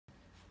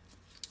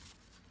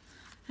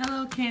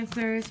Hello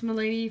Cancer, it's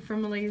Malady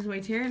from Malady's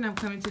Way here, and I'm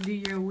coming to do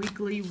your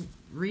weekly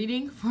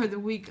reading for the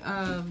week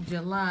of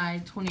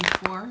July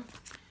 24th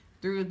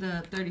through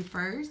the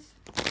 31st,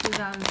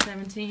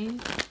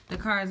 2017. The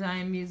cards I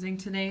am using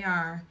today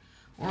are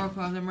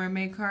Oracle of the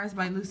Mermaid cards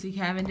by Lucy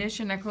Cavendish,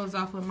 and I close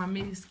off with my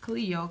Miss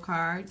Cleo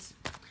cards.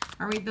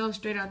 I read those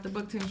straight out the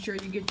book to ensure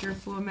you get your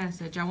full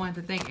message. I want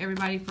to thank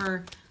everybody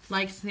for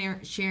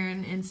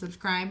sharing, and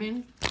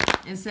subscribing,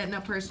 and setting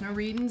up personal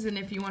readings. And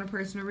if you want a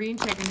personal reading,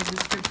 check in the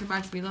description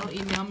box below.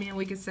 Email me and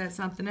we can set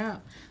something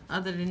up.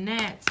 Other than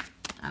that,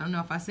 I don't know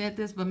if I said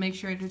this, but make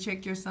sure to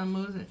check your sun,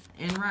 moon,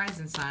 and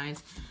rising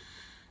signs.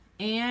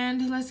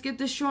 And let's get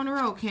this show on the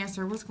road,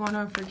 Cancer. What's going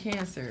on for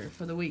Cancer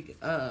for the week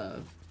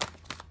of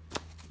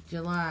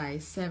July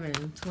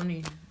 7,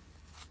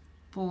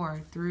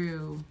 24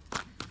 through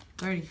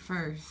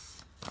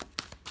 31st?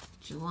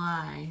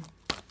 July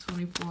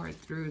 24th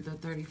through the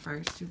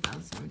 31st,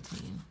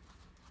 2017.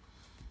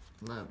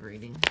 Love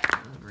reading,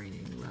 love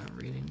reading, love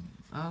reading.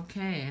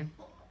 Okay.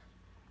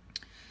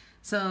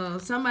 So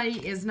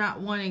somebody is not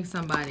wanting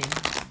somebody,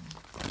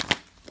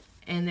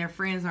 and their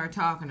friends are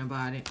talking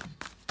about it.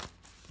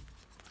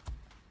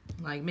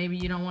 Like maybe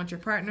you don't want your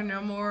partner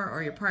no more,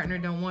 or your partner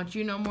don't want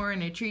you no more,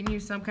 and they're treating you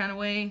some kind of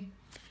way,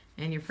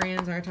 and your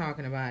friends are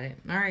talking about it.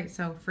 All right,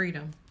 so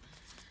freedom.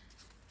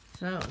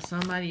 So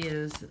somebody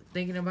is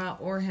thinking about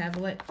or have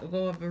let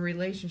go of a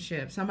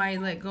relationship. Somebody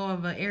let go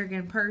of an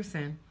arrogant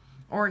person.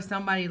 Or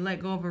somebody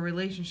let go of a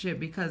relationship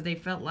because they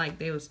felt like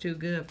they was too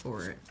good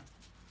for it.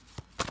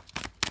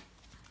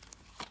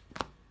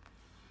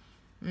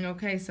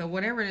 Okay, so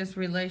whatever this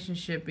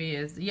relationship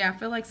is, yeah, I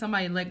feel like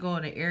somebody let go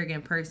of the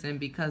arrogant person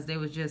because they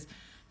was just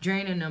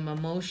draining them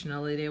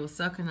emotionally. They was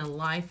sucking the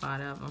life out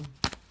of them.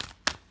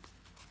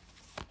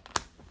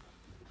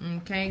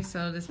 Okay,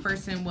 so this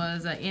person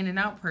was an in and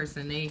out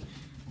person. They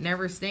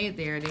never stayed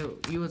there.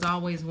 You was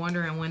always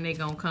wondering when they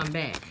gonna come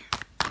back.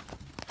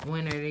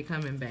 When are they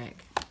coming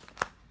back?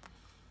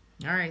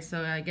 Alright,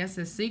 so I guess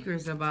the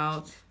secret's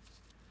about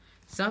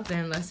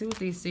something. Let's see what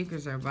these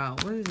secrets are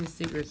about. What are these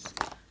secrets?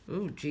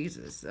 Ooh,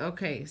 Jesus.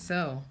 Okay,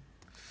 so.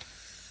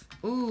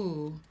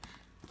 Ooh.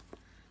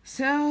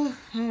 So,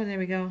 oh, there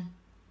we go.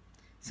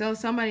 So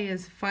somebody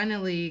is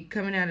finally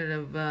coming out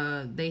of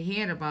their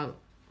head about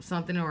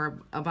something, or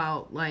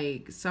about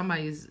like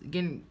somebody's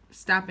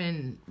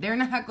stopping. They're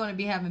not going to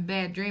be having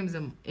bad dreams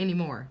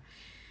anymore.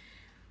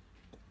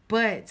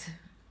 But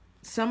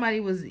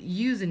somebody was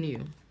using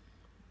you.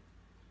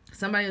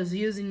 Somebody was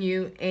using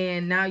you,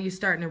 and now you're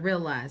starting to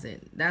realize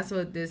it. That's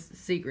what the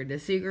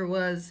secret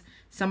was.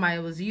 Somebody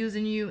was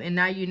using you, and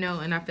now you know,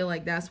 and I feel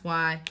like that's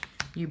why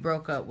you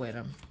broke up with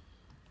him.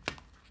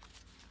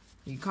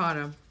 You caught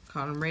him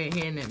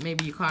red-handed.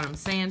 Maybe you caught him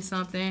saying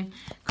something,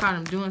 caught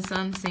him doing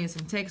something, seeing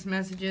some text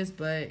messages,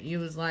 but you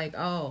was like,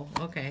 oh,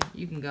 okay,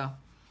 you can go.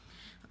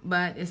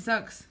 But it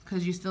sucks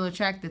because you're still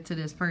attracted to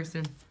this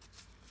person.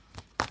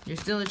 You're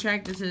still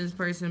attracted to this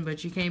person,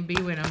 but you can't be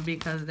with them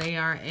because they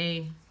are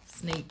a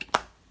snake.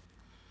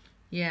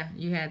 Yeah,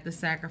 you had to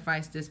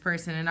sacrifice this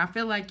person, and I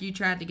feel like you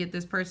tried to get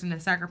this person to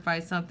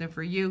sacrifice something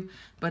for you,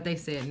 but they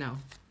said no.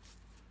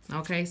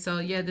 Okay, so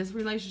yeah, this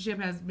relationship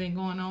has been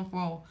going on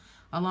for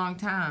a long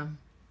time.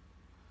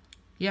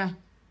 Yeah,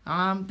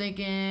 I'm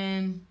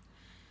thinking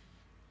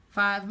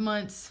 5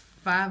 months,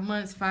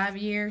 5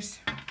 years,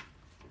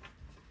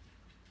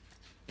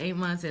 8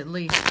 months at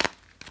least.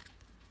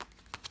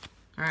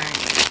 All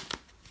right.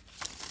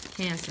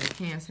 Cancer,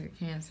 Cancer,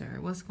 Cancer.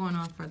 What's going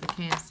on for the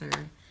Cancer?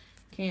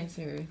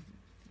 Cancer,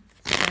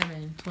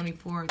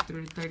 7/24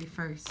 through the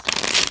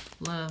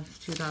 31st. Love,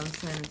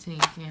 2017,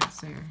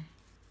 Cancer.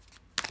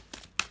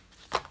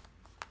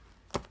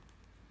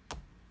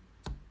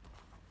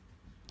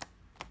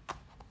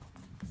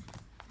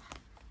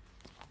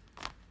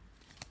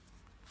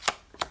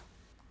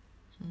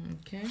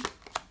 Okay.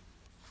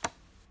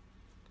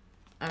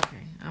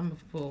 Okay, I'm going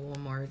to pull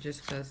one more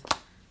just because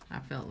I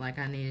felt like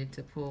I needed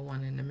to pull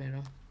one in the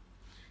middle.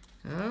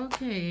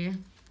 Okay.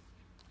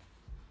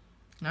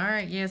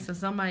 Alright, yeah, so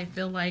somebody I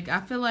feel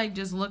like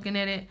just looking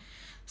at it,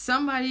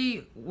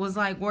 somebody was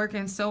like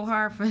working so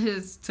hard for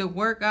this to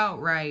work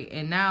out right,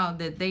 and now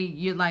that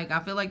I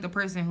feel like the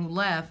person who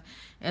left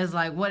is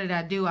like, what did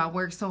I do? I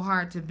worked so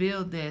hard to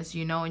build this,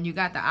 you know, and you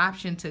got the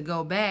option to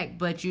go back,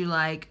 but you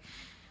like,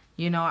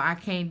 you know, I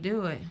can't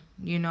do it,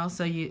 you know,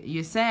 so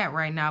you're sad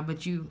right now,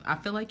 but I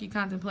feel like you're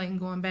contemplating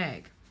going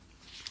back.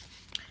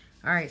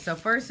 Alright, so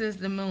first is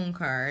the Moon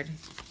card.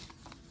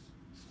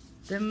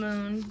 The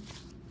moon.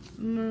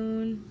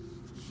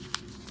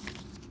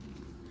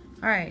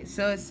 Alright,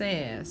 so it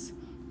says,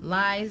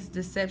 lies,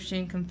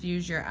 deception,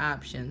 confuse your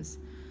options.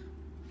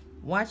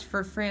 Watch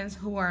for friends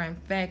who are in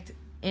fact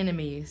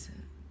enemies.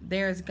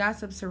 There is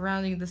gossip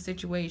surrounding the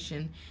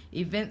situation.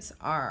 Events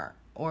are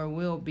or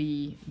will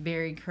be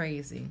very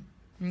crazy.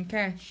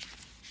 Okay,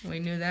 we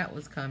knew that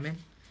was coming.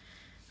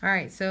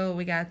 Alright, so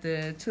we got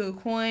the Two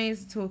of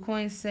Coins. Two of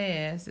Coins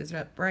says, is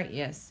that right?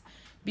 Yes.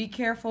 Be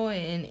careful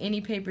in any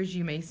papers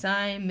you may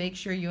sign. Make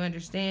sure you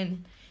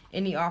understand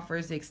any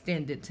offers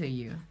extended to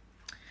you.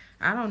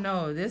 I don't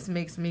know. This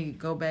makes me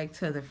go back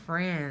to the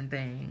friend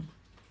thing.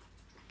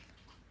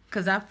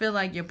 Because I feel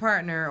like your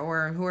partner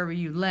or whoever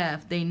you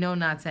left, they know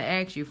not to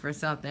ask you for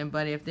something.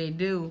 But if they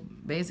do,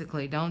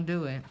 basically, don't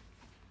do it.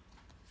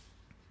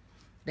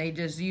 They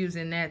just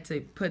using that to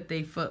put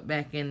their foot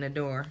back in the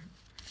door.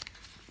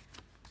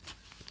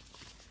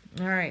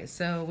 Alright,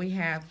 so we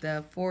have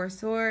the Four of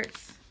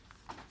Swords.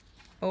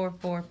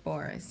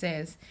 444. It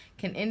says,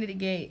 can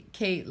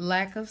indicate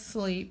lack of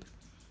sleep.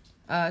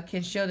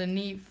 Can show the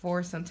need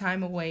for some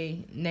time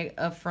away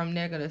from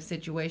negative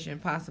situation,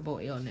 possible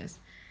illness.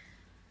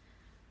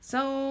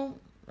 So,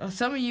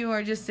 some of you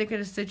are just sick of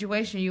the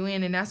situation you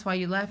in, and that's why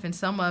you left. And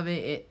some of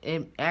it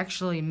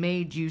actually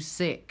made you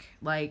sick.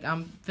 Like,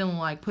 I'm feeling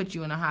like put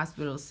you in a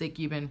hospital sick.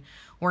 You've been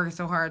working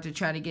so hard to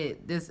try to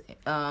get this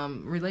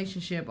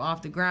relationship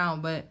off the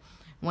ground. But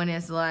when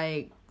it's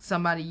like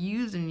somebody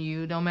using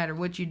you, no matter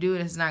what you do,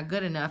 it's not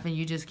good enough. And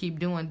you just keep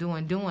doing.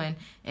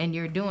 And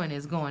your doing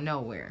is going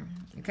nowhere.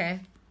 Okay?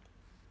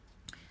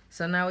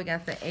 So now we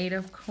got the 8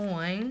 of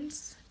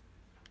Coins.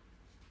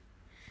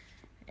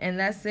 And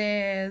that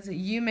says,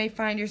 you may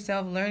find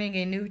yourself learning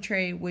a new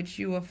trade which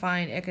you will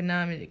find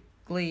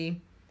economically,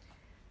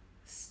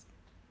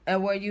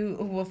 where you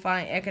will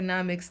find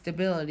economic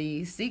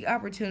stability. Seek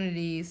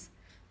opportunities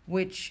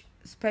which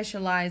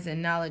specialize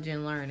in knowledge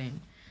and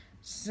learning.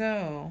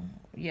 So,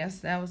 yes,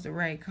 that was the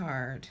right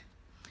card.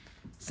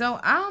 So,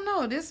 I don't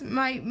know. This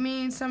might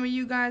mean some of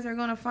you guys are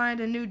going to find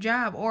a new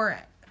job. Or,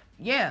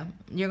 yeah,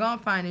 you're going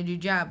to find a new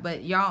job.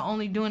 But y'all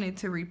only doing it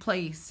to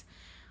replace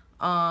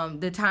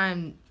the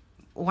time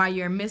while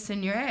you're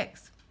missing your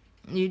ex.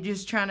 You're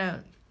just trying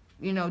to,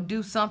 you know,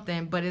 do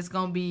something, but it's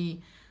going to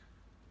be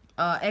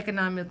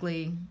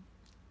economically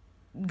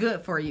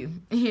good for you.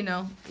 You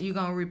know, you're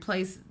going to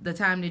replace the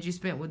time that you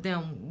spent with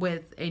them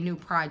with a new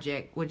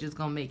project, which is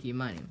going to make you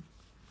money.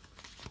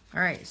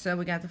 All right, so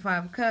we got the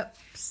 5 of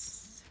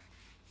Cups.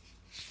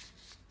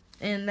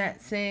 And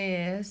that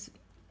says,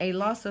 a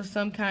loss of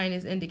some kind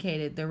is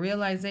indicated. The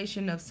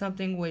realization of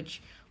something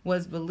which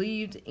was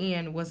believed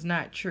in was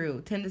not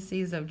true.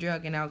 Tendencies of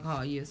drug and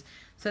alcohol use.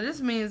 So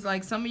this means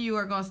like some of you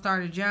are going to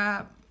start a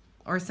job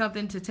or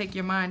something to take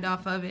your mind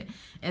off of it.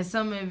 And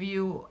some of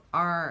you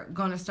are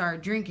going to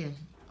start drinking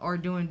or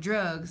doing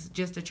drugs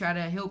just to try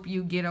to help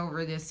you get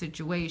over this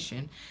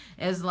situation.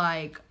 It's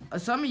like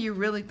some of you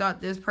really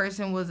thought this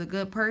person was a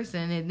good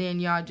person, and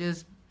then y'all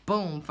just,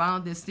 boom,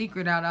 found this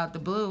secret out the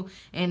blue,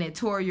 and it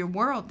tore your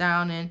world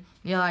down. And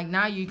you're like,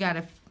 now you got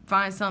to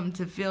find something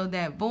to fill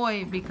that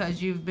void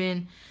because you've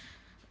been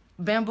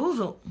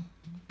bamboozled.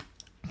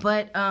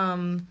 But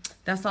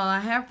that's all I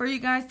have for you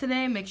guys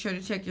today. Make sure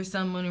to check your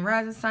sun, moon, and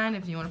rising sign.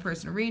 If you want a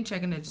personal reading,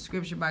 check in the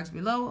description box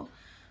below.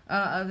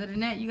 Other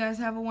than that, you guys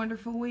have a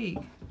wonderful week.